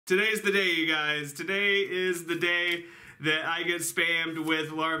Today's the day, you guys. Today is the day that I get spammed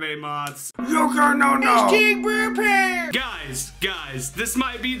with larvae moths. YugiNoNo! Guys, this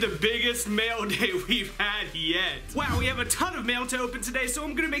might be the biggest mail day we've had yet. Wow, we have a ton of mail to open today, so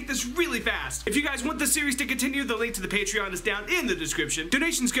I'm gonna make this really fast. If you guys want the series to continue, the link to the Patreon is down in the description.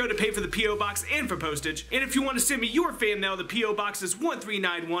 Donations go to pay for the P.O. Box and for postage. And if you want to send me your fan mail, the P.O. Box is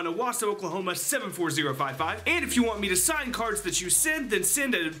 1391 Owasso, Oklahoma 74055. And if you want me to sign cards that you send, then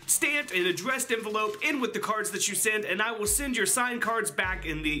send a stamped and addressed envelope in with the cards that you send, and I will send your signed cards back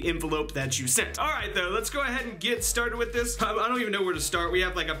in the envelope that you sent. Alright though, let's go ahead and get started with this. I don't even know where to start. We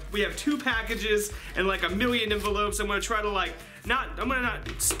have two packages and like a million envelopes. I'm gonna try to I'm gonna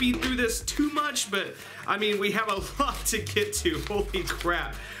not speed through this too much, but I mean, we have a lot to get to. Holy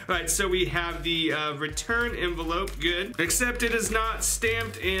crap. Alright, so we have the return envelope, good. Except it is not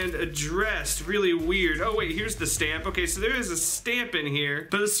stamped and addressed, really weird. Oh wait, here's the stamp. Okay, so there is a stamp in here,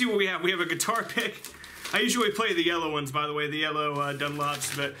 but let's see what we have. We have a guitar pick. I usually play the yellow ones, by the way, the yellow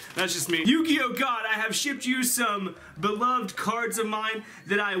Dunlops, but that's just me. Yugioh God, I have shipped you some beloved cards of mine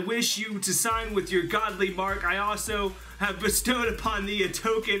that I wish you to sign with your godly mark. I also have bestowed upon thee a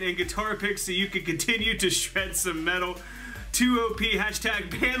token and guitar pick so you can continue to shred some metal. 2OP,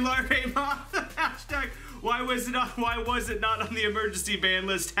 hashtag ban larvae moth, hashtag why was it not on the emergency ban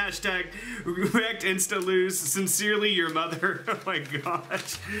list? Hashtag wrecked insta lose. Sincerely, your mother. Oh my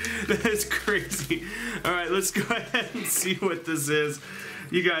gosh. That is crazy. Alright, let's go ahead and see what this is.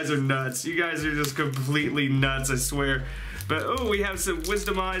 You guys are nuts. You guys are just completely nuts, I swear. But, oh, we have some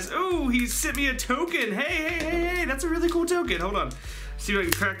wisdom eyes. Oh, he sent me a token. Hey, that's a really cool token. Hold on. See if I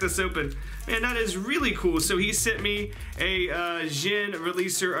can crack this open. Man, that is really cool. So he sent me a Jin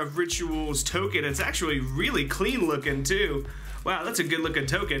Releaser of Rituals token. It's actually really clean looking too. Wow, that's a good looking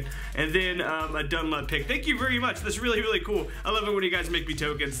token. And then a Dunlop pick. Thank you very much. That's really, really cool. I love it when you guys make me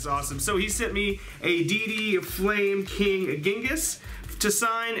tokens. It's awesome. So he sent me a DD Flame King Genghis to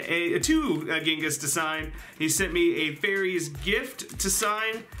sign, two Genghis to sign. He sent me a Fairy's Gift to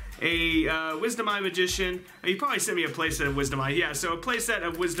sign, a Wisdom Eye Magician. He probably sent me a playset of Wisdom Eye. Yeah, so a playset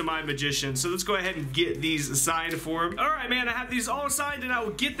of Wisdom Eye Magician. So let's go ahead and get these signed for him. Alright, man, I have these all signed and I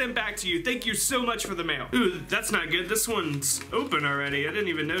will get them back to you. Thank you so much for the mail. Ooh, that's not good. This one's open already. I didn't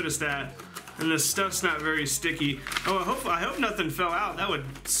even notice that. And the stuff's not very sticky. Oh, I hope nothing fell out. That would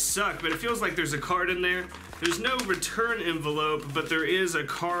suck, but it feels like there's a card in there. There's no return envelope, but there is a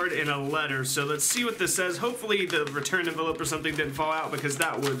card and a letter. So let's see what this says. Hopefully the return envelope or something didn't fall out because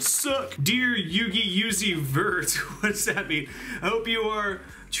that would suck. Dear Yugi Vert, what's that mean? I hope you are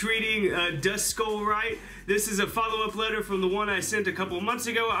treating Dust Skull right. This is a follow-up letter from the one I sent a couple months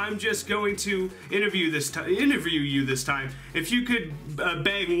ago. I'm just going to interview you this time. If you could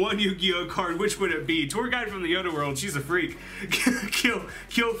bang one Yu-Gi-Oh card, which would it be? Tour guide from the Yoda world. She's a freak.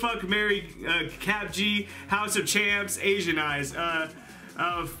 kill, fuck, marry, Cap G, House of Champs, Asian Eyes. I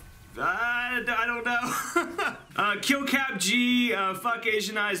don't know. Kill Cap G, fuck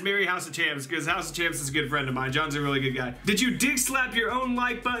Asian Eyes, marry House of Champs, because House of Champs is a good friend of mine. John's a really good guy. Did you dick slap your own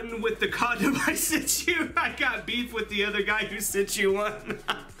like button with the condom I sent you? I got beef with the other guy who sent you one.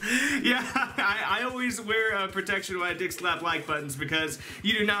 Yeah, I always wear protection when I dick slap like buttons because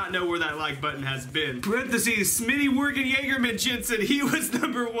you do not know where that like button has been. Parentheses, Smitty Worgen Jaegerman Jensen, he was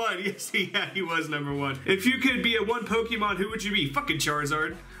 #1. Yes, he was #1. If you could be a one Pokemon, who would you be? Fucking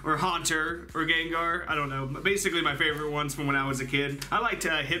Charizard. Or Haunter, or Gengar, I don't know. Basically my favorite ones from when I was a kid. I liked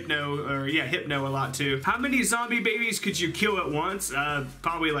Hypno a lot too. How many zombie babies could you kill at once?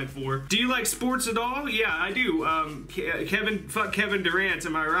 Probably like 4. Do you like sports at all? Yeah, I do. Fuck Kevin Durant,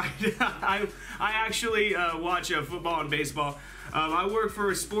 am I right? I actually watch football and baseball. I work for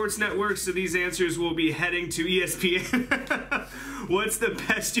a sports network, so these answers will be heading to ESPN. What's the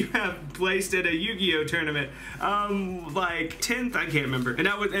best you have placed at a Yu-Gi-Oh tournament? Like 10th, I can't remember. And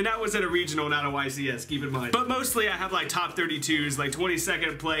that was at a regional, not a YCS, keep in mind. But mostly I have like top 32s, like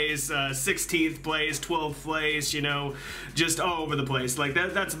 22nd place, 16th place, 12th place, you know, just all over the place. Like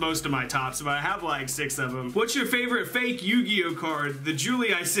that's most of my tops, but I have like 6 of them. What's your favorite fake Yu-Gi-Oh card? The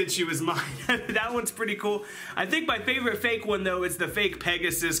Julie I sent you is mine. That one's pretty cool. I think my favorite fake one though is the fake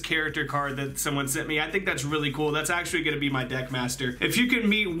Pegasus character card that someone sent me. I think that's really cool. That's actually gonna be my deck master. If you could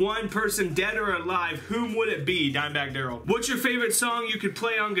meet one person dead or alive, whom would it be? Dimebag Daryl. What's your favorite song you could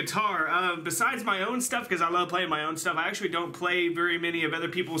play on guitar? Besides my own stuff, because I love playing my own stuff, I actually don't play very many of other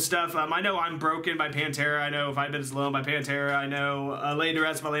people's stuff. I know I'm Broken by Pantera. I know 5 Minutes Alone by Pantera. I know Laid to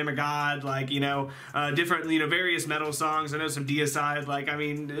Rest by Lamb of God. Like, you know, different, you know, various metal songs. I know some Deicide. Like, I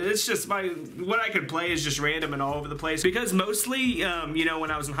mean, it's just what I could play is just random and all over the place. Because mostly Eventually, you know,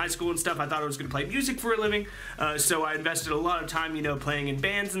 when I was in high school and stuff, I thought I was going to play music for a living, so I invested a lot of time, you know, playing in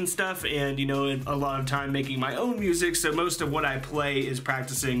bands and stuff, and, you know, a lot of time making my own music, so most of what I play is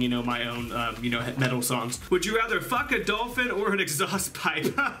practicing, you know, my own, you know, metal songs. Would you rather fuck a dolphin or an exhaust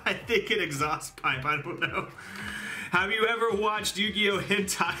pipe? I think an exhaust pipe, I don't know. Have you ever watched Yu-Gi-Oh!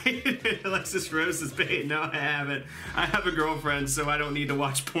 Hentai? Alexis Rose is bait. No, I haven't. I have a girlfriend, so I don't need to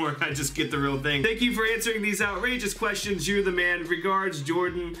watch porn. I just get the real thing. Thank you for answering these outrageous questions. You're the man. Regards,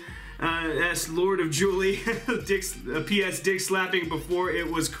 Jordan. S. Lord of Julie. P.S. Dick slapping before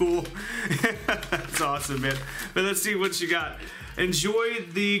it was cool. That's awesome, man. But let's see what you got. Enjoy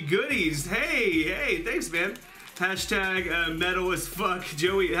the goodies. Hey, thanks, man. Hashtag metal as fuck.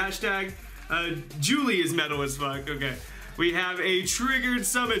 Joey, hashtag Julie is metal as fuck. Okay. We have a triggered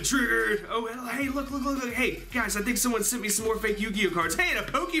summon. Triggered. Oh, hey, look. Hey, guys, I think someone sent me some more fake Yu-Gi-Oh cards. Hey, and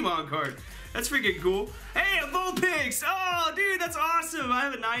a Pokemon card. That's freaking cool. Hey, a Vulpix. Oh, dude, that's awesome. I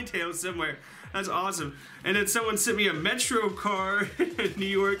have a Ninetales somewhere. That's awesome. And then someone sent me a Metro card. New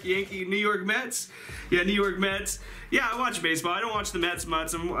York Mets. Yeah, New York Mets. Yeah, I watch baseball. I don't watch the Mets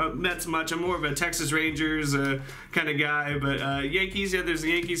much. I'm more of a Texas Rangers kind of guy. But Yankees, yeah, there's a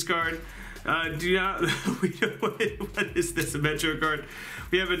Yankees card. Do not, what is this, a Metro card?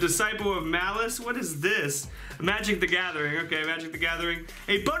 We have a Disciple of Malice. What is this? Magic the Gathering. Okay, Magic the Gathering.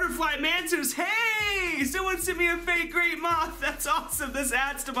 A Butterfly Mantis. Hey! Someone sent me a fake Great Moth. That's awesome. This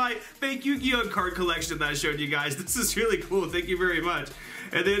adds to my fake Yu-Gi-Oh card collection that I showed you guys. This is really cool. Thank you very much.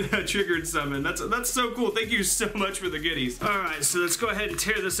 And then a triggered summon. That's so cool. Thank you so much for the goodies. Alright, so let's go ahead and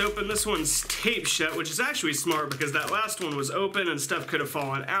tear this open. This one's taped shut, which is actually smart because that last one was open and stuff could have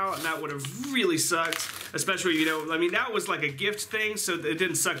fallen out, and that would have really sucked. Especially, you know, I mean, that was like a gift thing, so it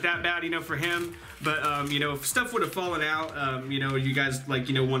didn't suck that bad, you know, for him. But, you know, if stuff would have fallen out, you know, you guys, like,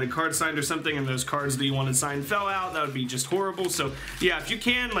 you know, wanted cards signed or something, and those cards that you wanted signed fell out, that would be just horrible. So, yeah, if you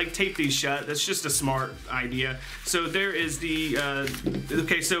can, like, tape these shut, that's just a smart idea. So there is the,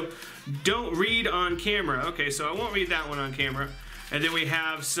 okay, so don't read on camera. Okay, so I won't read that one on camera. And then we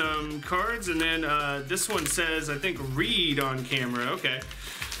have some cards, and then this one says, I think, read on camera. Okay,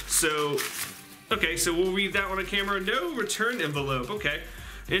 so we'll read that one on camera. No return envelope. Okay.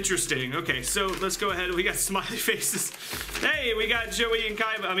 Interesting. Okay, so let's go ahead. We got smiley faces. Hey, we got Joey and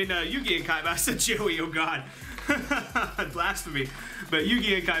Kaiba. I mean, Yugi and Kaiba. I said Joey. Oh God, blasphemy. But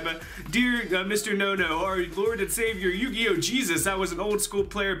Yugi and Kaiba, dear Mr. No-No, our Lord and Savior Yu-Gi-Oh! Jesus. I was an old school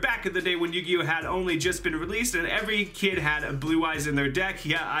player back in the day when Yu-Gi-Oh! Had only just been released, and every kid had Blue Eyes in their deck.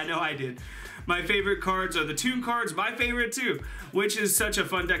 Yeah, I know I did. My favorite cards are the Toon cards, my favorite too, which is such a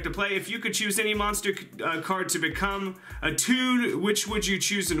fun deck to play. If you could choose any monster card to become a Toon, which would you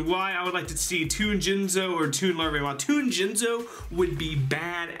choose and why? I would like to see Toon Jinzo or Toon Larvae. Toon Jinzo would be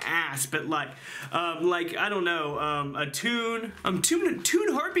badass, but like I don't know, a Toon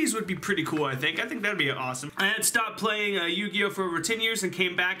Harpies would be pretty cool, I think. I think that'd be awesome. I had stopped playing Yu-Gi-Oh! For over 10 years and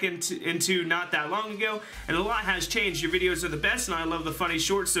came back into not that long ago, and a lot has changed. Your videos are the best, and I love the funny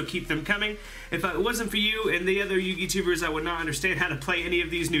shorts, so keep them coming. If it wasn't for you and the other YouTubers, I would not understand how to play any of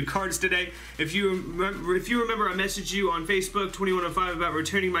these new cards today. If you remember, I messaged you on Facebook 2105 about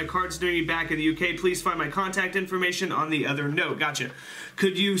returning my cards during me back in the UK. Please find my contact information on the other note. Gotcha.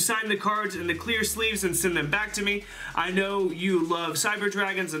 Could you sign the cards in the clear sleeves and send them back to me? I know you love Cyber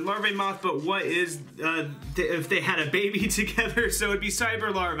Dragons and Larvae Moth, but what is if they had a baby together? So it'd be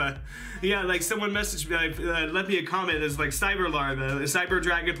Cyber Larva. Yeah, like someone messaged me, left me a comment that's like Cyber Larva, Cyber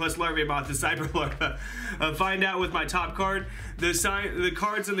Dragon plus Larvae Moth is Cyber Larva. Find out with my top card. The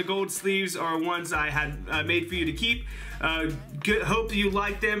cards in the gold sleeves are ones I had made for you to keep. Hope you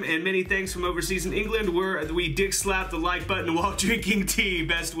like them, and many thanks from overseas in England, where we dick slap the like button while drinking tea.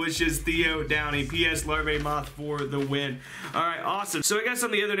 Best wishes, Theo Downey. P.S. Larvae Moth for the win. All right, awesome. So I guess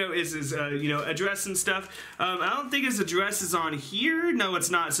on the other note is you know, address and stuff. I don't think his address is on here. No,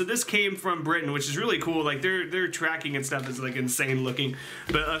 it's not. So this came from Britain, which is really cool. Like their tracking and stuff is like insane looking.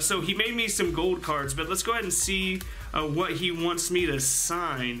 But so he made me some gold cards. But let's go ahead and see what he wants me to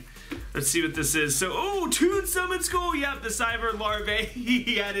sign. Let's see what this is. So, oh, Toon Summon Skull. Yep, the Cyber Larvae.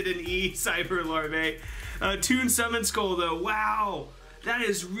 He added an E, Cyber Larvae. Toon Summon Skull, though. Wow. That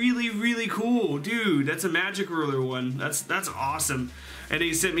is really, really cool. Dude, that's a Magic Ruler one. That's awesome. And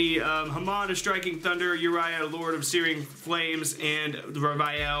he sent me Haman of Striking Thunder, Uriah, Lord of Searing Flames, and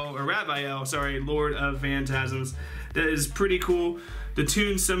Ravael, sorry, Lord of Phantasms. That is pretty cool. The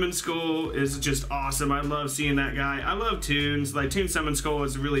Toon Summon Skull is just awesome. I love seeing that guy. I love Toons. Like, Toon Summon Skull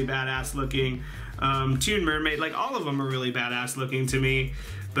is really badass looking. Toon Mermaid, like, all of them are really badass looking to me.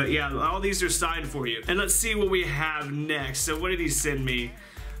 But yeah, all these are signed for you. And let's see what we have next. So what did he send me?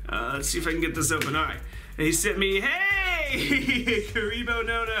 Let's see if I can get this open. All right. And he sent me, hey, Hey,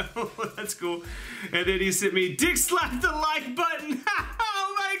 YugiNoNo. That's cool. And then he sent me Dick slap the like button.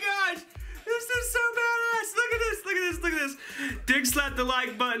 Oh my gosh. This is so badass. Look at this, look at this, look at this. Dick slap the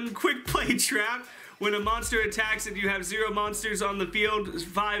like button, quick play trap. When a monster attacks and you have 0 monsters on the field,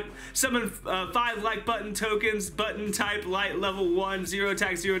 summon 5 like button tokens, button type, light level 1, 0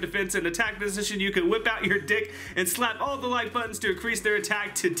 attack, 0 defense, and attack position. You can whip out your dick and slap all the like buttons to increase their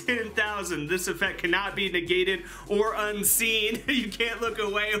attack to 10,000. This effect cannot be negated or unseen. You can't look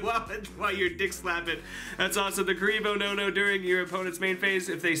away while you're dick slapping. That's also the YugiNoNo during your opponent's main phase.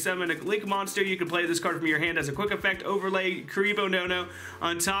 If they summon a link monster, you can play this card from your hand as a quick effect. Overlay YugiNoNo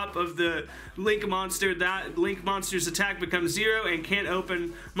on top of the link monster. That link monster's attack becomes 0 and can't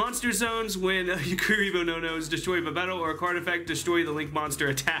open monster zones when YugiNoNo is destroyed by battle or a card effect destroy the link monster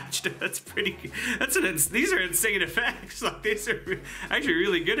attached. That's pretty. These are insane effects. Like these are actually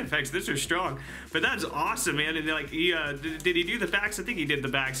really good effects. These are strong, but that's awesome, man. And like, did he do the backs? I think he did the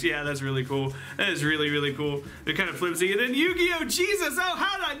backs. Yeah, that's really cool. That is really, really cool. They're kind of flimsy. And then Yugioh, Jesus! Oh,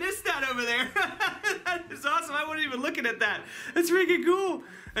 how did I miss that over there? That is awesome. I wasn't even looking at that. That's freaking cool.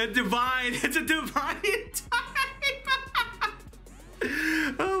 A divine. It's a divine type.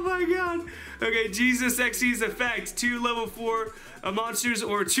 Oh my god. Okay, Jesus XC's effect. 2 level 4 monsters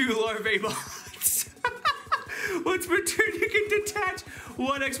or 2 larvae bots. Once per turn, you can detach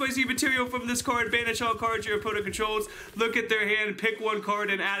 1 XYZ material from this card, banish all cards your opponent controls, look at their hand, pick 1 card,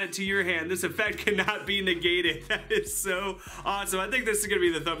 and add it to your hand. This effect cannot be negated. That is so awesome. I think this is going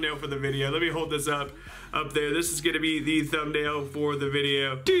to be the thumbnail for the video. Let me hold this up there. This is going to be the thumbnail for the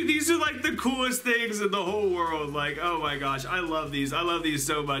video. Dude, these are like the coolest things in the whole world. Like, oh my gosh, I love these. I love these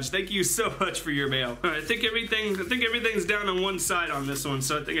so much. Thank you so much for your mail. All right, I think everything's down on one side on this one,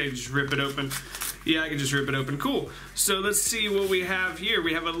 so I think I can just rip it open. Yeah, I can just rip it open. Cool. So let's see what we have here.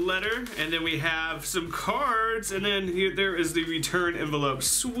 We have a letter, and then we have some cards, and then here there is the return envelope.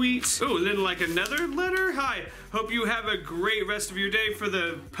 Sweet. Oh, and then like another letter. Hi. Hope you have a great rest of your day. For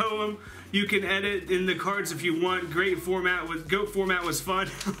the poem, you can edit in the cards if you want. Great format. Goat format was fun.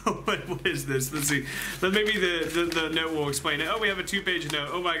 What is this? Let's see. Maybe the note will explain it. Oh, we have a 2-page note.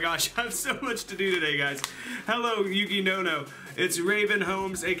 Oh my gosh, I have so much to do today, guys. Hello, YugiNoNo. It's Raven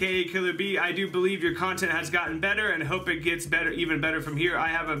Holmes, aka Killer B. I do believe your content has gotten better and hope it gets better, even better from here. I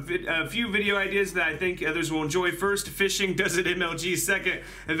have a few video ideas that I think others will enjoy. First, fishing does it MLG. Second,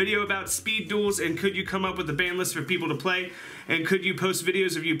 a video about speed duels and could you come up with a ban list for people to play? And could you post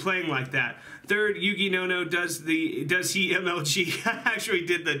videos of you playing like that? Third, YugiNoNo does he MLG? I actually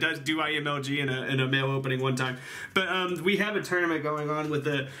did the do I MLG in a mail opening one time. But we have a tournament going on with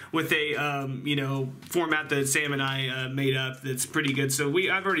a you know, format that Sam and I made up that's pretty good. So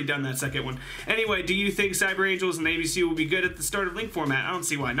I've already done that second one. Anyway, do you think Cyber Angels and ABC will be good at the start of Link format? I don't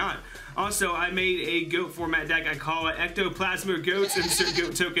see why not. Also, I made a goat format deck. I call it Ectoplasma Goats, insert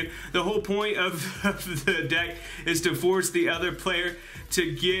goat token. The whole point of the deck is to force the other player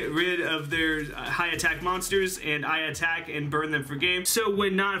to get rid of their high attack monsters, and I attack and burn them for game. So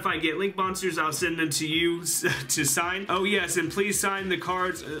when not, if I get link monsters, I'll send them to you to sign. Oh yes, and please sign the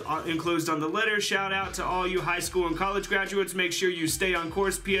cards enclosed on the letter. Shout out to all you high school and college graduates. Make sure you stay on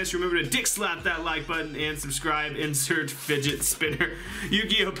course. PS, remember to dick slap that like button and subscribe. Insert fidget spinner.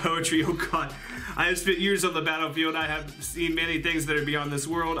 Yu-Gi-Oh! Poetry. Oh god. I have spent years on the battlefield. I have seen many things that are beyond this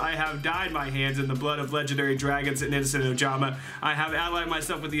world. I have dyed my hands in the blood of legendary dragons and innocent Ojama. I have allied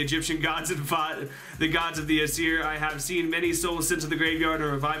myself with the Egyptian gods and fought the gods of the Asir. I have seen many souls sent to the graveyard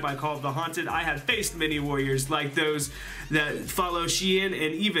and revived by Call of the Haunted. I have faced many warriors like those that follow Xian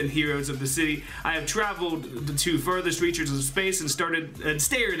and even heroes of the city. I have traveled to furthest reaches of space and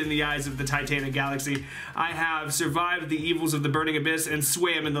stared in the eyes of the Titanic galaxy. I have survived the evils of the burning abyss and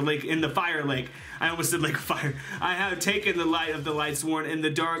swam in the fire lake. I almost said lake of fire. I have taken the light of the Lightsworn in the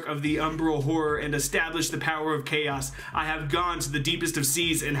dark of the umbral horror and established the power of chaos. I have gone to the deepest of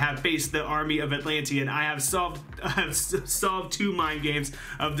seas and have faced the army of Atlantean. I have solved 2 mind games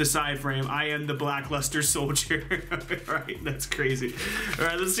of the side frame. I am the Blackluster Soldier. Alright, that's crazy.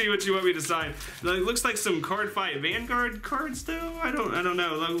 Alright, let's see what you want me to sign. It looks like some card fight Vanguard cards though. I don't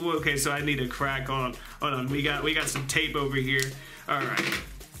know. Okay, so I need a crack. Hold on. We got some tape over here. Alright.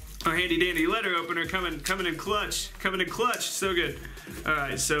 Our handy dandy letter opener coming in clutch. So good.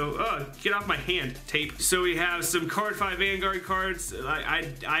 Alright, so get off my hand, tape. So we have some card 5 Vanguard cards.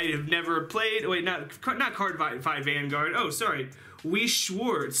 I have never played. Wait, not card 5 Vanguard. Oh, sorry. Wee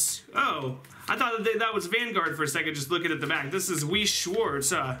Schwartz. Oh, I thought that was Vanguard for a second, just looking at the back. This is Wee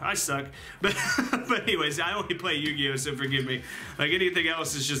Schwartz. I suck. But anyways, I only play Yu-Gi-Oh, so forgive me. Like, anything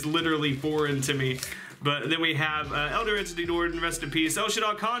else is just literally foreign to me. But then we have Elder Entity Norden, rest in peace. El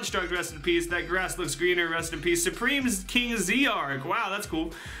Shaddai Construct, rest in peace. That grass looks greener, rest in peace. Supreme King Zearg, wow, that's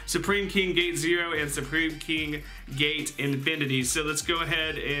cool. Supreme King Gate 0 and Supreme King Gate Infinity. So let's go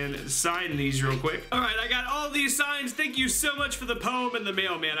ahead and sign these real quick. All right, I got all these signs. Thank you so much for the poem and the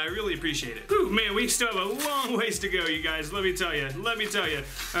mail, man. I really appreciate it. Whew, man, we still have a long ways to go, you guys. Let me tell you. Let me tell you.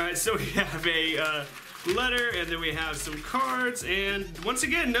 All right, so we have a letter, and then we have some cards, and once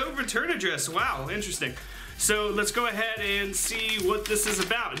again, no return address. Wow, interesting. So let's go ahead and see what this is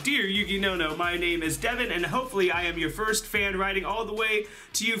about. Dear YugiNoNo, my name is Devin, and hopefully I am your first fan writing all the way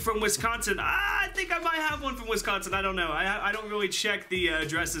to you from Wisconsin. I think I might have one from Wisconsin. I don't know. I don't really check the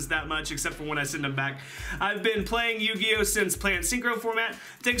addresses that much, except for when I send them back. I've been playing Yu-Gi-Oh since Plant Synchro format.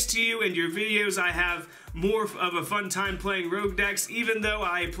 Thanks to you and your videos, I have more of a fun time playing rogue decks, even though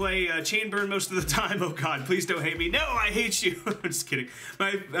I play chain burn most of the time. Oh god, please don't hate me. No, I hate you. I'm just kidding.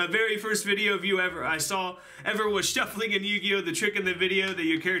 My very first video of you I saw was shuffling in Yu-Gi-Oh! The trick in the video that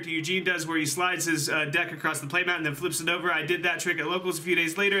your character Eugene does where he slides his deck across the playmat and then flips it over. I did that trick at locals a few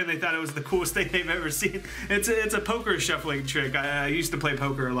days later and they thought it was the coolest thing they've ever seen. It's a poker shuffling trick. I used to play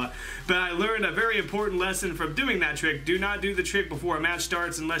poker a lot. But I learned a very important lesson from doing that trick. Do not do the trick before a match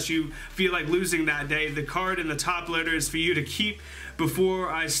starts unless you feel like losing that day. The card in the top letter is for you to keep. Before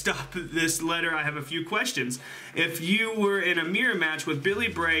I stop this letter, I have a few questions. If you were in a mirror match with Billy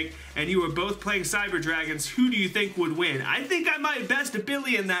Break and you were both playing Cyber Dragons, who do you think would win? I think I might best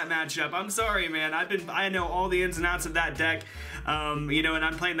Billy in that matchup. I'm sorry, man. I know all the ins and outs of that deck. You know, and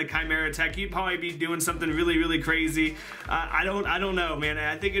I'm playing the Chimera tech. He'd probably be doing something really, really crazy. I don't know, man.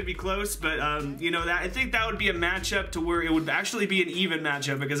 I think it'd be close, but you know, I think that would be a matchup to where it would actually be an even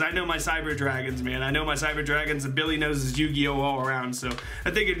matchup because I know my Cyber Dragons, man. I know my Cyber Dragons, and Billy knows his Yu-Gi-Oh all around, so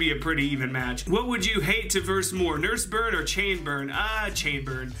I think it'd be a pretty even match. What would you hate to verse more, Nurse Burn or Chain Burn? Chain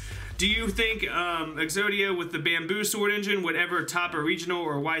Burn. Do you think Exodia with the Bamboo Sword Engine would ever top a regional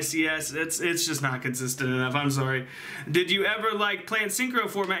or YCS? It's just not consistent enough. I'm sorry. Did you ever like Plant Synchro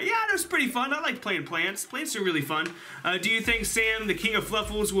format? Yeah, that was pretty fun. I like playing plants. Plants are really fun. Do you think Sam, the King of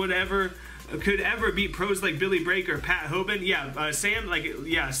Fluffles, could ever beat pros like Billy Break or Pat Hoban? Yeah,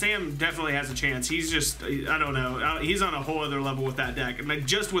 Sam definitely has a chance. He's just, I don't know, he's on a whole other level with that deck. Like,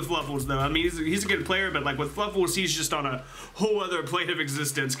 just with Fluffles though. I mean, he's a good player, but like with Fluffles, he's just on a whole other plane of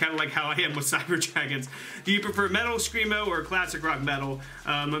existence, kind of like how I am with Cyber Dragons. Do you prefer metal, screamo, or classic rock metal?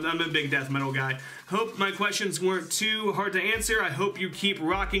 I'm a big death metal guy. Hope my questions weren't too hard to answer. I hope you keep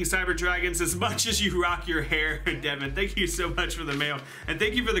rocking Cyber Dragons as much as you rock your hair, Devin. Thank you so much for the mail. And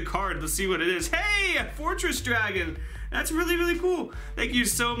thank you for the card. Let's see what it is. Hey, a Fortress Dragon. That's really, really cool. Thank you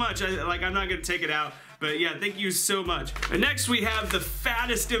so much. I'm not going to take it out. But yeah, thank you so much. And next we have the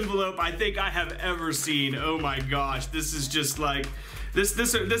fattest envelope I think I have ever seen. Oh my gosh. This is just like... This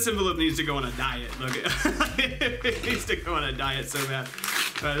envelope needs to go on a diet. Look, it needs to go on a diet so bad.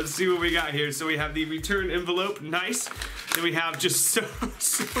 Let's see what we got here. So we have the return envelope, nice. Then we have just so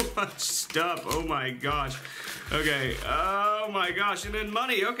much stuff. Oh my gosh. Okay. Oh my gosh. And then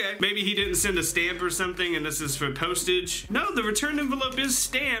money. Okay. Maybe he didn't send a stamp or something, and this is for postage. No, the return envelope is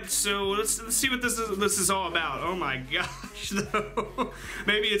stamped. So let's see what this is all about. Oh my gosh. Though.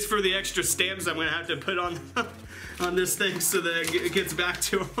 Maybe it's for the extra stamps I'm gonna have to put on this thing so that it gets back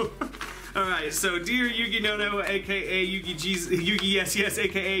to him. Alright, so dear YugiNoNo, aka Yugi yes,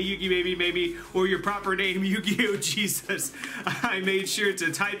 aka Yugi maybe, or your proper name, Yu-Gi-Oh Jesus. I made sure to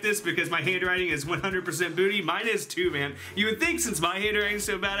type this because my handwriting is 100% booty. Mine is too, man. You would think since my handwriting is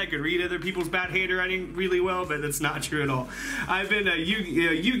so bad I could read other people's bad handwriting really well, but that's not true at all. I've been a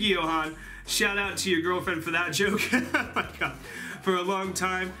Yu-Gi-Oh Han. Shout out to your girlfriend for that joke. Oh my god. For a long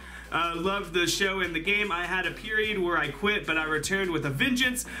time. Loved the show and the game. I had a period where I quit, but I returned with a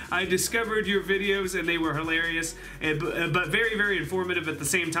vengeance. I discovered your videos and they were hilarious, but very, very informative at the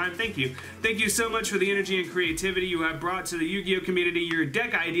same time. Thank you. Thank you so much for the energy and creativity you have brought to the Yu-Gi-Oh community. Your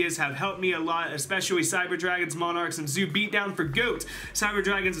deck ideas have helped me a lot, especially Cyber Dragons, Monarchs, and Zoo Beatdown for GOAT. Cyber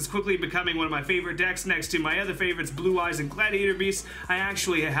Dragons is quickly becoming one of my favorite decks next to my other favorites, Blue Eyes and Gladiator Beasts. I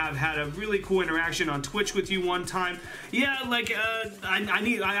actually have had a really cool interaction on Twitch with you one time. Yeah, like,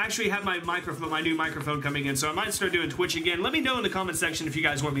 I actually actually have my new microphone coming in, so I might start doing Twitch again. Let me know in the comment section if you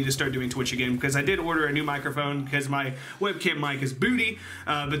guys want me to start doing Twitch again, because I did order a new microphone because my webcam mic is booty,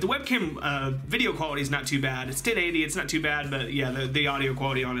 but the webcam video quality is not too bad. It's 1080, it's not too bad, but yeah, the audio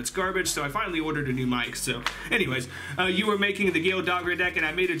quality on it's garbage, so I finally ordered a new mic. So anyways, you were making the Gale Dogger deck, and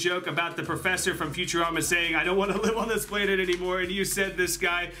I made a joke about the professor from Futurama saying, I don't want to live on this planet anymore, and you said this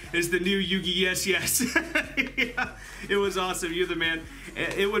guy is the new Yugi Yes Yes. Yeah, it was awesome. You're the man.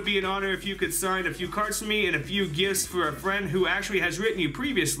 It would be an honor if you could sign a few cards for me and a few gifts for a friend who actually has written you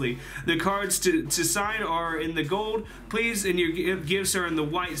previously. The cards to sign are in the gold, please, and your gifts are in the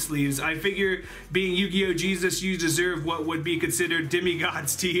white sleeves. I figure being Yu-Gi-Oh! Jesus, you deserve what would be considered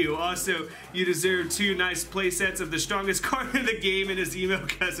demigods to you. Also, you deserve 2 nice play sets of the strongest card in the game and his email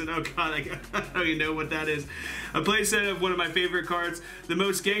cousin. Oh god, I don't even know what that is. A play set of one of my favorite cards, the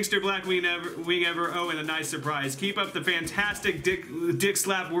most gangster black wing ever. Oh, and a nice surprise. Keep up the fantastic dick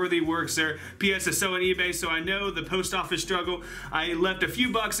slap worthy work, sir. P.S. is so on eBay, so I know the post office struggle. I left a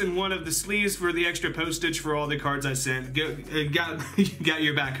few bucks in one of the sleeves for the extra postage for all the cards I sent. Got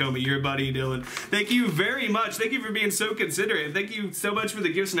your back, homie. Your buddy, Dylan. Thank you very much. Thank you for being so considerate. Thank you so much for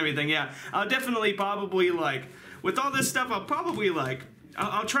the gifts and everything. Yeah, I'll definitely probably, like, with all this stuff, I'll probably, like,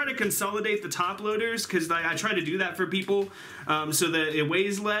 I'll try to consolidate the top loaders, because I try to do that for people so that it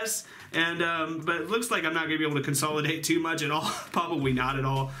weighs less. And but it looks like I'm not gonna be able to consolidate too much at all. Probably not at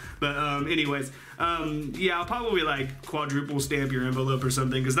all. But anyways, yeah, I'll probably like quadruple stamp your envelope or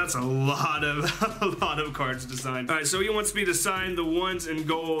something, because that's a lot of cards to sign. All right, so he wants me to sign the ones in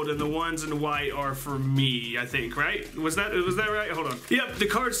gold, and the ones in white are for me, I think, right? Was that right? Hold on. Yep, the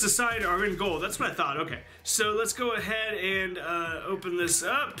cards to sign are in gold. That's what I thought. Okay, so let's go ahead and open this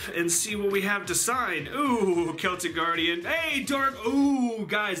up and see what we have to sign. Ooh, Celtic Guardian. Hey, Dark. Ooh,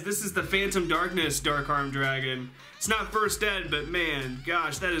 guys, this is the Phantom Darkness Dark Arm Dragon. It's not first ed, but man,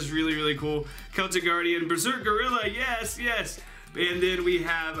 gosh, that is really, really cool. Celtic Guardian, Berserk Gorilla, yes, yes. And then we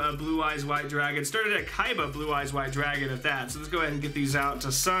have a Blue Eyes White Dragon. Started at Kaiba Blue Eyes White Dragon at that. So let's go ahead and get these out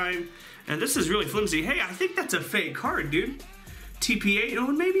to sign. And this is really flimsy. Hey, I think that's a fake card, dude. TP8, oh,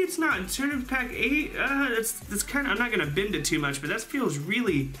 maybe it's not. Tournament Pack 8, that's kind of, I'm not gonna bend it too much, but that feels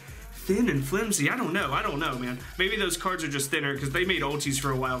really thin and flimsy. I don't know, man. Maybe those cards are just thinner, because they made ultis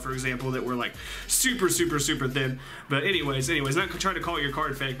for a while, for example, that were like super, super, super thin. But anyways, not trying to call your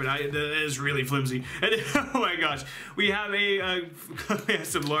card fake, but that is really flimsy. And oh my gosh, we have we have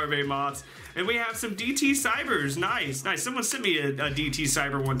some Larvae Moths, and we have some DT Cybers. Nice, nice. Someone sent me a DT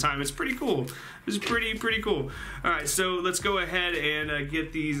Cyber one time. It's pretty cool. It's pretty cool. All right, so let's go ahead and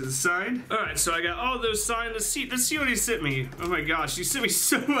get these signed. All right, so I got all those signed. Let's see what he sent me. Oh my gosh, he sent me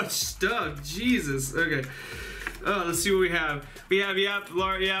so much stuff. Jesus. Okay. Oh, let's see what we have. We have,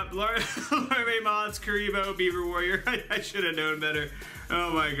 Larvae Moths, Karibo, Beaver Warrior. I should have known better.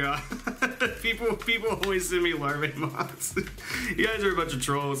 Oh my god. people always send me Larvae Moths. You guys are a bunch of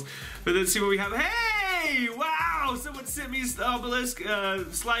trolls. But let's see what we have. Hey! Wow! Someone sent me Obelisk,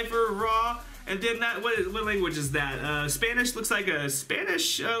 Slifer, Raw. And then that, what language is that? Spanish, looks like a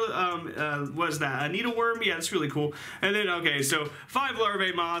Spanish, what is that? A needleworm? Yeah, that's really cool. And then, okay, so 5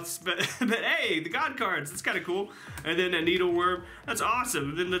 Larvae Moths, but hey, the God cards, that's kind of cool. And then a needleworm, that's awesome.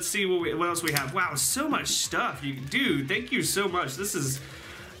 And then let's see what else we have. Wow, so much stuff. Dude, thank you so much. This is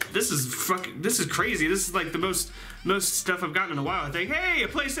crazy. This is like the most stuff I've gotten in a while, I think. Hey, a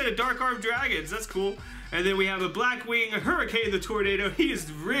playset of Dark Arm Dragons, that's cool. And then we have a Blackwing, a Hurricane the Tornado. He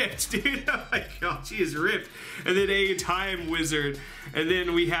is ripped, dude. Oh my gosh, he is ripped. And then a Time Wizard. And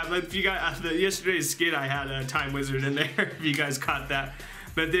then we have, if you got yesterday's skit, I had a Time Wizard in there, if you guys caught that.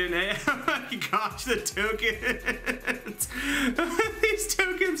 But then, oh my gosh, the tokens. These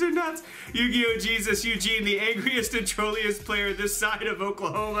tokens are nuts. Yu-Gi-Oh! Jesus, Eugene, the angriest and trolliest player this side of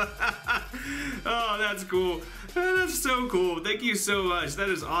Oklahoma. Oh, that's cool. That's so cool. Thank you so much. That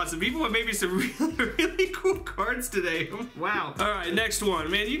is awesome. People have made me some really cool cards today. Wow. All right, next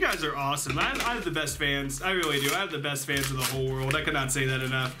one. Man, you guys are awesome. I have the best fans. I really do. I have the best fans in the whole world. I cannot say that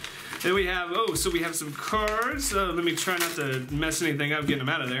enough. Then we have, so we have some cards. Let me try not to mess anything up, getting them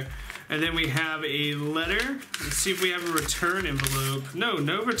out of there. And then we have a letter. Let's see if we have a return envelope.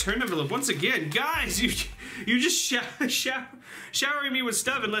 No return envelope. Once again, guys, you just showering me with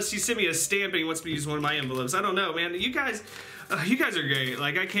stuff unless you send me a stamp and he wants me to use one of my envelopes. I don't know, man. You guys are great.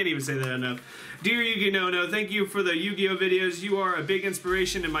 Like, I can't even say that enough. Dear YugiNoNo, thank you for the Yu-Gi-Oh! Videos. You are a big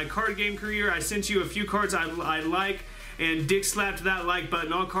inspiration in my card game career. I sent you a few cards I like, and dick slapped that like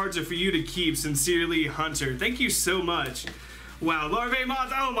button. All cards are for you to keep. Sincerely, Hunter. Thank you so much. Wow, Larvae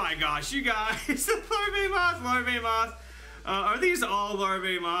Moth. Oh my gosh, you guys. Larvae Moth. Are these all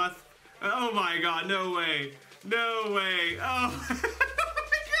Larvae Moth? Oh my god, no way. No way. Oh, oh my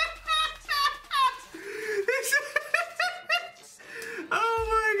god.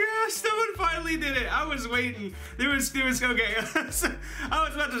 finally did it. I was waiting. There was okay. I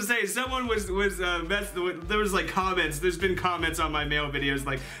was about to say someone there was like comments. There's been comments on my mail videos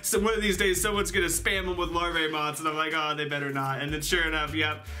like, so one of these days someone's gonna spam them with larvae moths, and I'm like, oh, they better not. And then sure enough,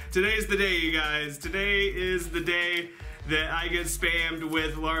 yep. Today's the day, you guys. Today is the day that I get spammed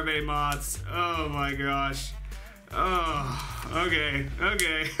with larvae moths. Oh my gosh. Oh, okay.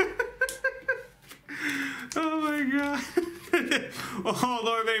 Oh my god. All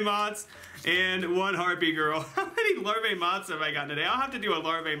larvae moths and one harpy girl. How many larvae moths have I gotten today? I'll have to do a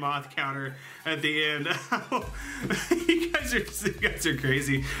larvae moth counter at the end. You guys are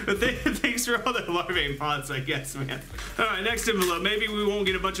crazy. But thanks for all the larvae moths, I guess, man. Alright, next envelope. Maybe we won't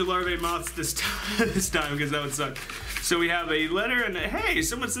get a bunch of larvae moths this time because that would suck. So we have a letter and hey,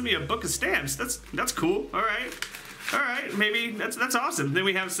 someone sent me a book of stamps. That's cool. Alright, maybe that's awesome. Then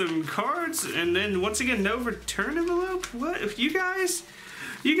we have some cards, and then once again, no return envelope. What? If you guys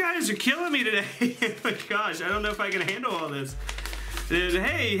are killing me today. Oh my gosh, I don't know if I can handle all this. Then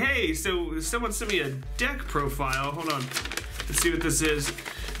hey, so someone sent me a deck profile. Hold on, let's see what this is.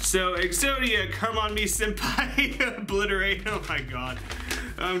 So Exodia, come on me, senpai, obliterate. Oh my god,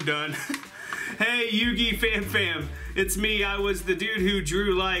 I'm done. Hey, Yugi fam. It's me. I was the dude who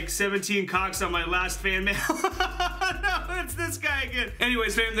drew like 17 cocks on my last fan mail. No, it's this guy again.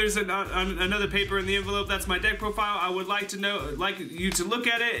 Anyways, fam, there's another paper in the envelope. That's my deck profile. I would like you to look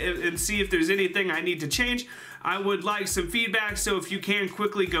at it and see if there's anything I need to change. I would like some feedback, so if you can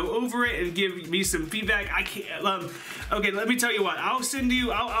quickly go over it and give me some feedback. I can't, okay, let me tell you what, I'll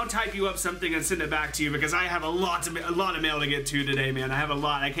type you up something and send it back to you because I have a lot of mail to get to today, man. I have a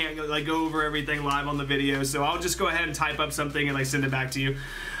lot. I can't go over everything live on the video, so I'll just go ahead and type up something and send it back to you.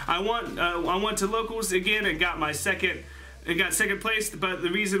 I went to locals again and got my second place, but the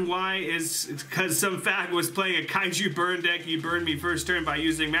reason why is because some fag was playing a kaiju burn deck. He burned me first turn by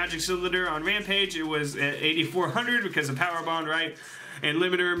using Magic Cylinder on Rampage. It was at 8,400 because of Power Bond, right? And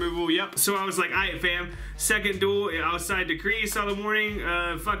limiter removal, yep. So I was like, alright fam, second duel outside Decree, saw the morning,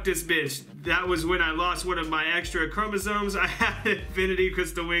 fuck this bitch. That was when I lost one of my extra chromosomes. I had Infinity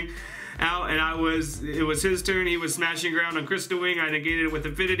Crystal Wing out, and it was his turn. He was smashing ground on Crystal Wing. I negated it with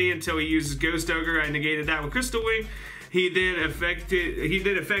Infinity until he uses Ghost Ogre. I negated that with Crystal Wing. He then effect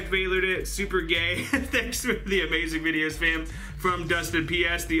Veilered it. Super gay. Thanks for the amazing videos, fam. From Dustin.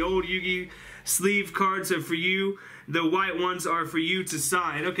 P.S. The old Yugi sleeve cards are for you. The white ones are for you to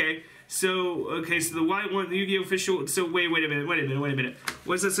sign. Okay. So the white one, the Yu-Gi-Oh official. So wait a minute.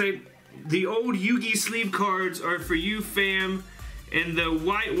 What does that say? The old Yugi sleeve cards are for you, fam. And the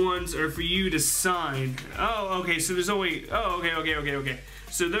white ones are for you to sign. Oh, okay. So there's only. Oh, okay.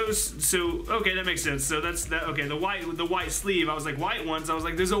 So okay, that makes sense. So that's that. Okay, the white sleeve. I was like, white ones. I was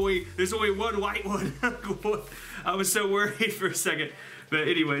like, there's only one white one. I was so worried for a second. But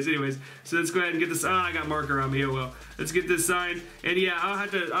anyways, so let's go ahead and get this. Oh, I got marker on me. Oh well. Let's get this signed. And yeah,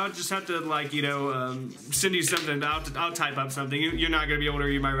 I'll just have to like, you know, send you something. I'll type up something. You're not gonna be able to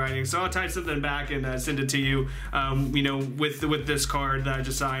read my writing, so I'll type something back and send it to you. You know, with this card that I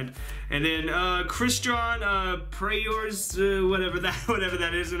just signed. And then Christian, pray yours, whatever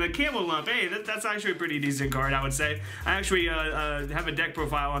that is, and a camel lump. Hey, that's actually a pretty decent card, I would say. I actually have a deck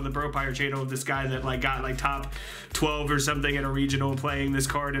profile on the Bropire channel of this guy that like got like top 12 or something at a regional playing this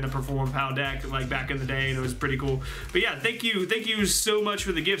card in a Perform Pow deck like back in the day, and it was pretty cool. But yeah, thank you so much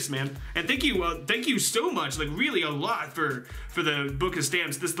for the gifts, man, and thank you so much, like really a lot for the book of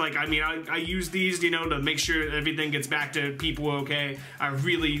stamps. This like, I mean, I use these, you know, to make sure everything gets back to people okay. I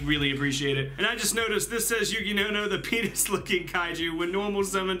really appreciate it. And I just noticed this says YugiNoNo, the penis-looking kaiju. When normal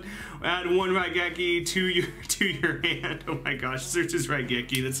summon, add one Raigeki to your hand. Oh my gosh, search is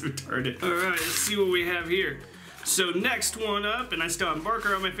Raigeki. That's retarded. All right, let's see what we have here. So next one up, and I still have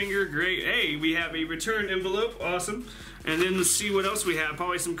marker on my finger. Great. Hey, we have a return envelope. Awesome. And then let's see what else we have.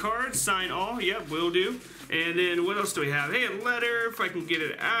 Probably some cards. Sign all. Yep, will do. And then what else do we have? Hey, a letter. If I can get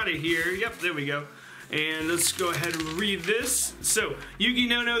it out of here. Yep, there we go. And let's go ahead and read this. So,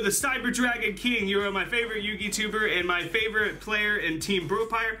 YugiNoNo, the Cyber Dragon King. You are my favorite Yugi-tuber and my favorite player in Team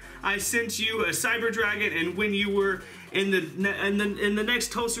Bropire. I sent you a Cyber Dragon, and when you were in the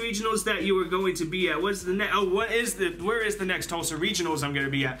next Tulsa Regionals that you were going to be at, where is the next Tulsa Regionals I'm going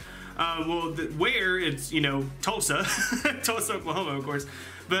to be at? Well, where it's, you know, Tulsa, Tulsa, Oklahoma, of course.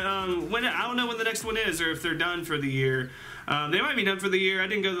 But when I don't know when the next one is, or if they're done for the year. They might be done for the year. I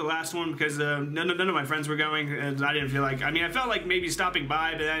didn't go to the last one because none of my friends were going, and I didn't feel like. I mean, I felt like maybe stopping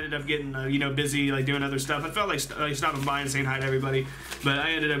by, but I ended up getting you know, busy, like doing other stuff. I felt like stopping by and saying hi to everybody, but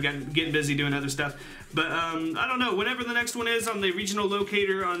I ended up getting busy doing other stuff. But I don't know. Whenever the next one is on the regional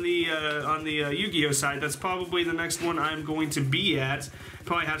locator on the Yugioh side, that's probably the next one I'm going to be at.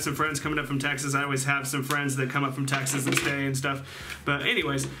 Probably have some friends coming up from Texas. I always have some friends that come up from Texas and stay and stuff. But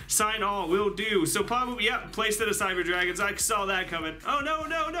anyways, sign all will do. So probably, yeah, play set of Cyber Dragons. I saw that coming. Oh, no,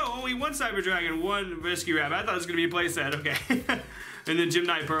 no, no. Only one Cyber Dragon, one Rescue Rabbit. I thought it was going to be a play set. Okay. And then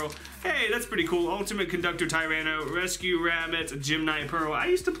Gymnite Pearl. Hey, that's pretty cool. Ultimate Conductor Tyranno, Rescue Rabbit, Gymnite Pearl. I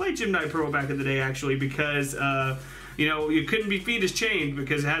used to play Gymnite Pearl back in the day, actually, because, you know, you couldn't be Fiendish Chained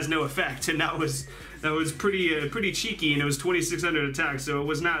because it has no effect. And that was pretty cheeky, and it was 2600 attack, so it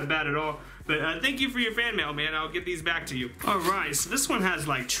was not bad at all. But thank you for your fan mail, man. I'll get these back to you. Alright, so this one has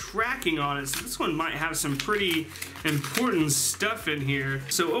like tracking on it, so this one might have some pretty important stuff in here.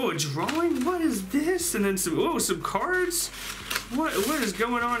 So, oh, a drawing? What is this? And then some cards? What is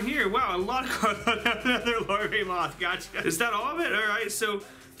going on here? Wow, a lot of cards. Another larvae moth, gotcha. Is that all of it? Alright, so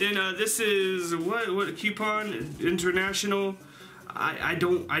then this is what coupon international. I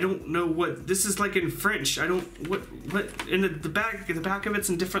don't know what this is, like in French. I don't what in the back of it's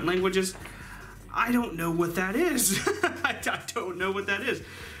in different languages. I don't know what that is. I don't know what that is.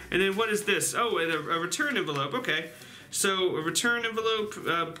 And then what is this? Oh, and a return envelope. Okay, so a return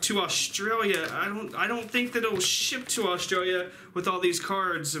envelope to Australia. I don't think that it'll ship to Australia with all these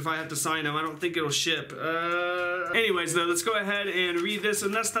cards. If I have to sign them, I don't think it'll ship. Anyways, though, let's go ahead and read this,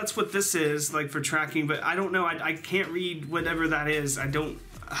 and that's what this is, like, for tracking. But I don't know. I can't read whatever that is. I don't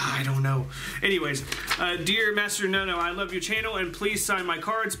know. Anyways, dear Master Nono, I love your channel, and please sign my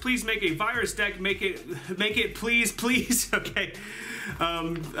cards. Please make a virus deck. Make it, please. Okay.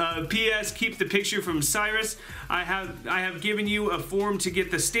 P.S. Keep the picture from Cyrus. I have given you a form to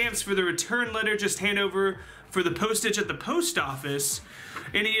get the stamps for the return letter. Just hand over for the postage at the post office.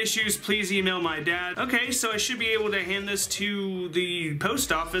 Any issues, please email my dad. Okay, so I should be able to hand this to the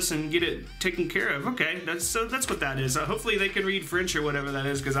post office and get it taken care of. Okay, that's what that is. Hopefully they can read French or whatever that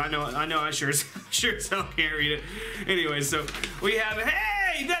is, because I know I sure as hell can't read it. Anyway, so we have,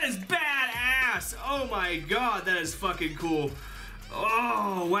 hey, that is badass. Oh my god, that is fucking cool.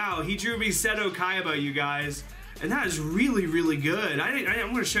 Oh wow, he drew me Seto Kaiba, you guys. And that is really, really good.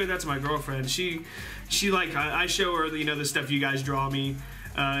 I'm gonna show that to my girlfriend. She like, I show her, you know, the stuff you guys draw me,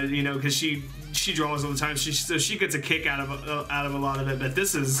 you know, because she draws all the time. So she gets a kick out of a lot of it. But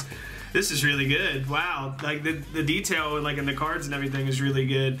this is really good. Wow, like the detail, like in the cards and everything, is really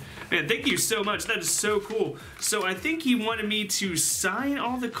good. Man, thank you so much. That is so cool. So I think he wanted me to sign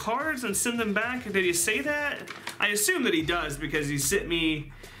all the cards and send them back. Did he say that? I assume that he does, because he sent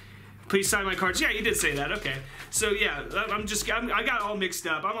me, please sign my cards. Yeah, you did say that. Okay. So yeah, I got all mixed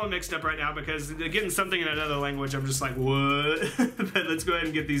up. I'm all mixed up right now because getting something in another language, I'm just like, what? But let's go ahead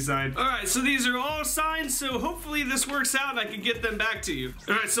and get these signed. All right, so these are all signed, so hopefully this works out and I can get them back to you.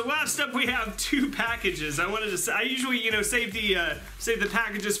 All right, so last up we have 2 packages. I usually, you know, save the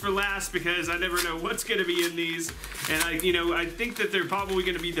packages for last because I never know what's gonna be in these. And I think that they're probably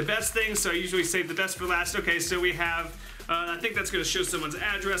gonna be the best things, so I usually save the best for last. Okay, so we have, I think that's going to show someone's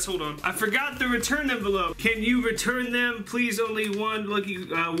address. Hold on. I forgot the return envelope. Can you return them? Please, only one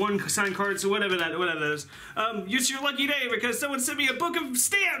one signed card, so whatever that is. It's your lucky day because someone sent me a book of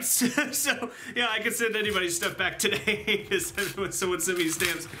stamps. So, yeah, I can send anybody's stuff back today because someone sent me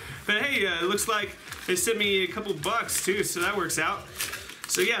stamps. But hey, it looks like they sent me a couple bucks too, so that works out.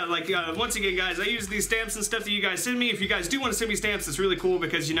 So yeah, like, once again, guys, I use these stamps and stuff that you guys send me. If you guys do want to send me stamps, it's really cool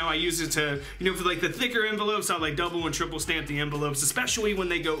because, you know, I use it to, you know, for like the thicker envelopes, I'll like double and triple stamp the envelopes, especially when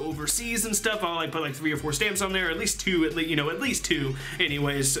they go overseas and stuff. I'll like put like 3 or 4 stamps on there, at least 2, at least 2,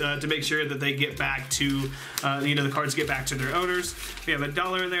 anyways, to make sure that they get back to, you know, the cards get back to their owners. We have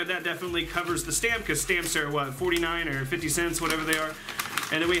 $1 in there. That definitely covers the stamp because stamps are, what, 49 or 50 cents, whatever they are.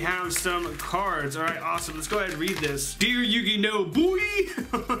 And then we have some cards. All right, awesome. Let's go ahead and read this. Dear YugiNoNo, boy!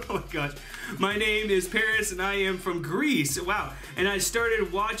 Oh my gosh. My name is Paris and I am from Greece. Wow. And I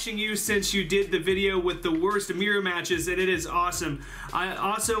started watching you since you did the video with the worst mirror matches, and it is awesome.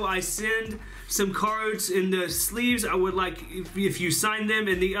 I send some cards in the sleeves. I would like if you sign them,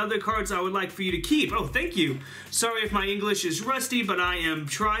 and the other cards I would like for you to keep. Oh, thank you. Sorry if my English is rusty, but I am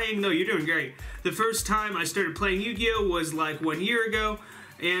trying. No, you're doing great. The first time I started playing Yu-Gi-Oh was like 1 year ago.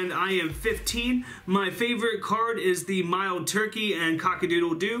 And I am 15. My favorite card is the Mild Turkey and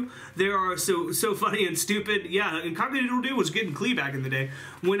Cockadoodle-Doo. They are so funny and stupid. Yeah, and Cockadoodle-Doo was good and Klee back in the day.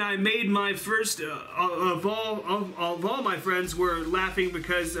 When I made my first, of all my friends were laughing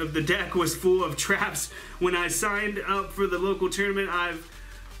because of the deck was full of traps. When I signed up for the local tournament,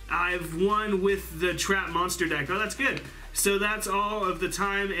 I've won with the trap monster deck. Oh, that's good. So that's all of the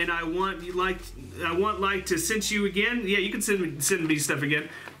time, and I want like to send you again. Yeah, you can send me stuff again.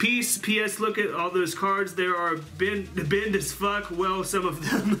 Peace. P.S. Look at all those cards. There are bend as fuck. Well, some of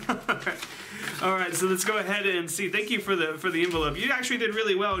them. All right, so let's go ahead and see. Thank you for the envelope. You actually did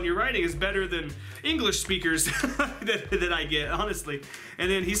really well, and your writing is better than English speakers that I get, honestly. And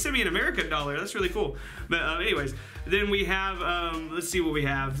then he sent me an American dollar. That's really cool. But anyways, then we have let's see what we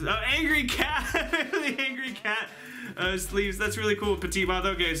have. Angry cat. The angry cat sleeves. That's really cool. Petite Moth.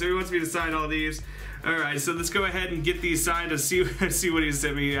 Okay, so he wants me to sign all these. All right, so let's go ahead and get these signed to see what he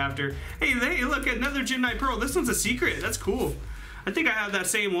sent me after. Hey, look, another Gem Knight Pearl. This one's a secret. That's cool. I think I have that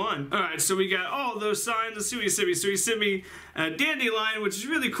same one. All right, so we got all those signs. Let's see what he sent me. So he sent me a Dandelion, which is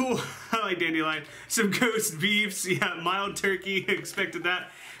really cool. I like Dandelion. Some ghost beefs. Yeah, mild turkey. Expected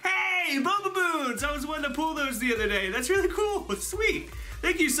that. Hey, Boba Boons! I was wanting to pull those the other day. That's really cool. Sweet.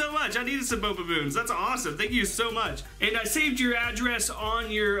 Thank you so much. I needed some Boba Boons. That's awesome. Thank you so much. And I saved your address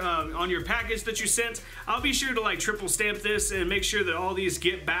on your package that you sent. I'll be sure to like triple stamp this and make sure that all these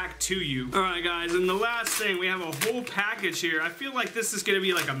get back to you. All right, guys. And the last thing, we have a whole package here. I feel like this is gonna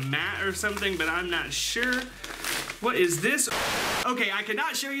be like a mat or something, but I'm not sure. What is this? Okay, I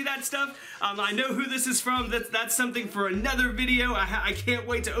cannot show you that stuff. I know who this is from. That's something for another video. I can't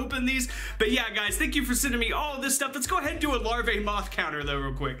wait to open these. But yeah, guys, thank you for sending me all of this stuff. Let's go ahead and do a larvae moth counter though,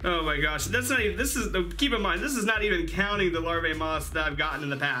 real quick. Oh my gosh, that's not even. Keep in mind, this is not even counting the larvae moths that I've gotten in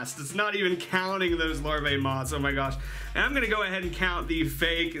the past. It's not even counting those larvae moths. Oh my gosh. And I'm gonna go ahead and count the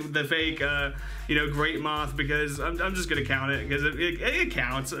fake, you know, great moth, because I'm just gonna count it because it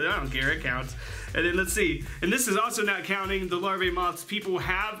counts. I don't care, it counts. And then let's see. And this is also not counting the larvae moths people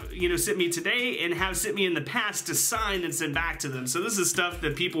have, you know, sent me today and have sent me in the past to sign and send back to them. So this is stuff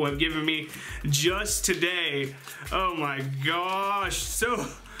that people have given me just today. Oh my gosh, so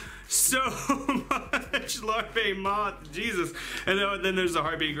much larvae moth, Jesus. And then there's the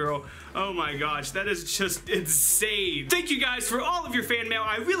Heartbeat Girl. Oh my gosh, that is just insane. Thank you guys for all of your fan mail.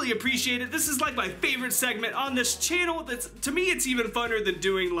 I really appreciate it. This is like my favorite segment on this channel. To me, it's even funner than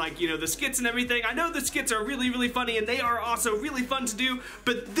doing like, you know, the skits and everything. I know the skits are really, really funny and they are also really fun to do,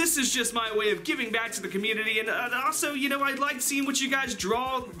 but this is just my way of giving back to the community. And also, you know, I like seeing what you guys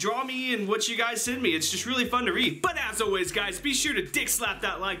draw me and what you guys send me. It's just really fun to read. But as always, guys, be sure to dick slap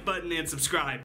that like button and subscribe.